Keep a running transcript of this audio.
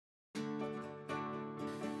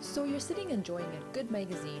So you're sitting enjoying a good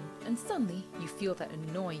magazine, and suddenly you feel that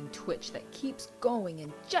annoying twitch that keeps going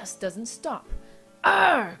and just doesn't stop.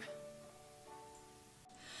 Arrgh!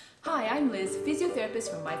 Hi, I'm Liz, physiotherapist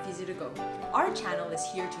from My Physio to Go. Our channel is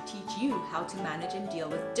here to teach you how to manage and deal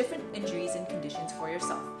with different injuries and conditions for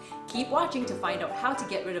yourself. Keep watching to find out how to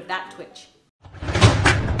get rid of that twitch.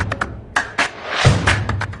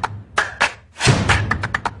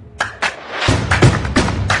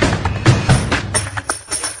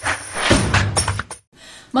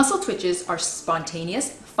 Muscle twitches are spontaneous,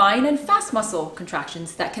 fine and fast muscle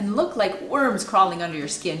contractions that can look like worms crawling under your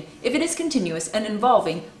skin if it is continuous and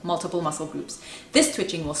involving multiple muscle groups. This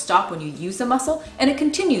twitching will stop when you use the muscle, and it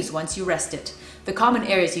continues once you rest it. The common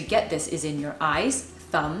areas you get this is in your eyes,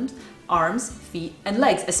 thumbs, arms, feet, and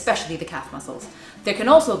legs, especially the calf muscles. There can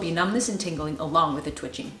also be numbness and tingling along with the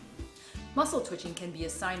twitching. Muscle twitching can be a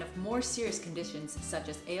sign of more serious conditions such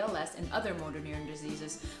as ALS and other motor neuron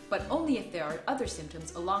diseases, but only if there are other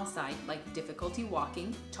symptoms alongside, like difficulty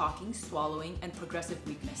walking, talking, swallowing, and progressive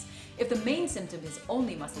weakness. If the main symptom is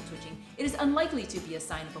only muscle twitching, it is unlikely to be a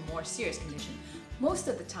sign of a more serious condition. Most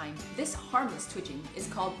of the time, this harmless twitching is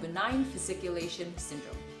called Benign Fasciculation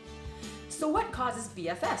Syndrome. So what causes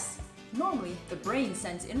BFS? Normally, the brain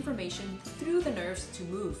sends information through the nerves to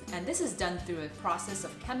move, and this is done through a process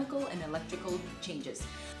of chemical and electrical changes.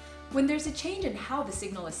 When there's a change in how the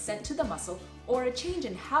signal is sent to the muscle, or a change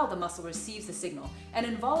in how the muscle receives the signal, an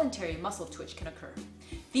involuntary muscle twitch can occur.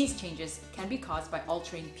 These changes can be caused by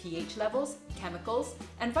altering pH levels, chemicals,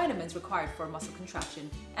 and vitamins required for muscle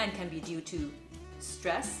contraction, and can be due to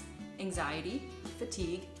stress, anxiety,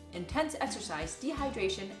 fatigue, intense exercise,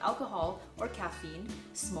 dehydration, alcohol or caffeine,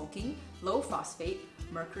 smoking, low phosphate,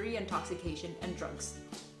 mercury intoxication, and drugs.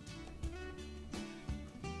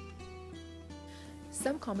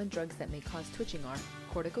 Some common drugs that may cause twitching are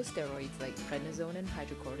corticosteroids like prednisone and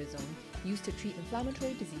hydrocortisone, used to treat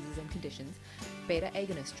inflammatory diseases and conditions, beta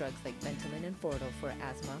agonist drugs like Ventolin and Fortil for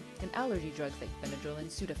asthma, and allergy drugs like Benadryl and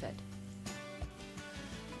Sudafed.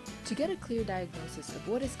 To get a clear diagnosis of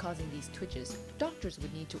what is causing these twitches, doctors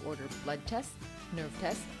would need to order blood tests, nerve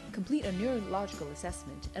tests, complete a neurological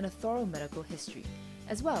assessment, and a thorough medical history.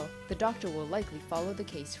 As well, the doctor will likely follow the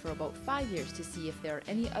case for about 5 years to see if there are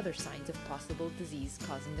any other signs of possible disease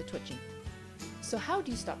causing the twitching. So how do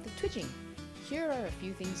you stop the twitching? Here are a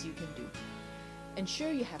few things you can do.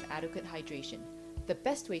 Ensure you have adequate hydration. The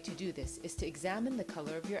best way to do this is to examine the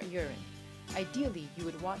color of your urine. Ideally, you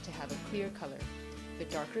would want to have a clear color. The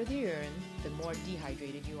darker the urine, the more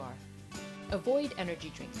dehydrated you are. Avoid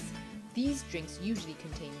energy drinks. These drinks usually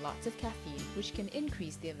contain lots of caffeine, which can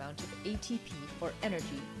increase the amount of ATP or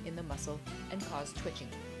energy in the muscle and cause twitching.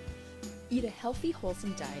 Eat a healthy,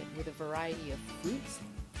 wholesome diet with a variety of fruits,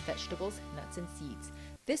 vegetables, nuts, and seeds.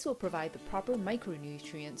 This will provide the proper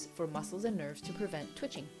micronutrients for muscles and nerves to prevent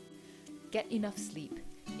twitching. Get enough sleep.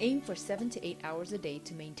 Aim for 7 to 8 hours a day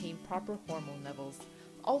to maintain proper hormone levels.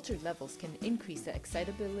 Altered levels can increase the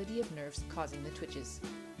excitability of nerves causing the twitches.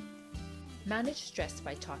 Manage stress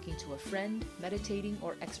by talking to a friend, meditating,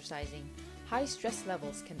 or exercising. High stress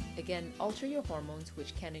levels can again alter your hormones,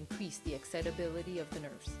 which can increase the excitability of the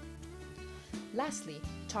nerves. Lastly,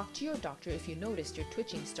 talk to your doctor if you noticed your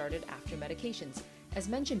twitching started after medications. As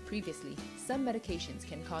mentioned previously, some medications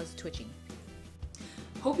can cause twitching.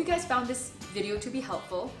 Hope you guys found this video to be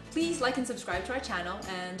helpful. Please like and subscribe to our channel,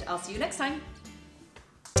 and I'll see you next time.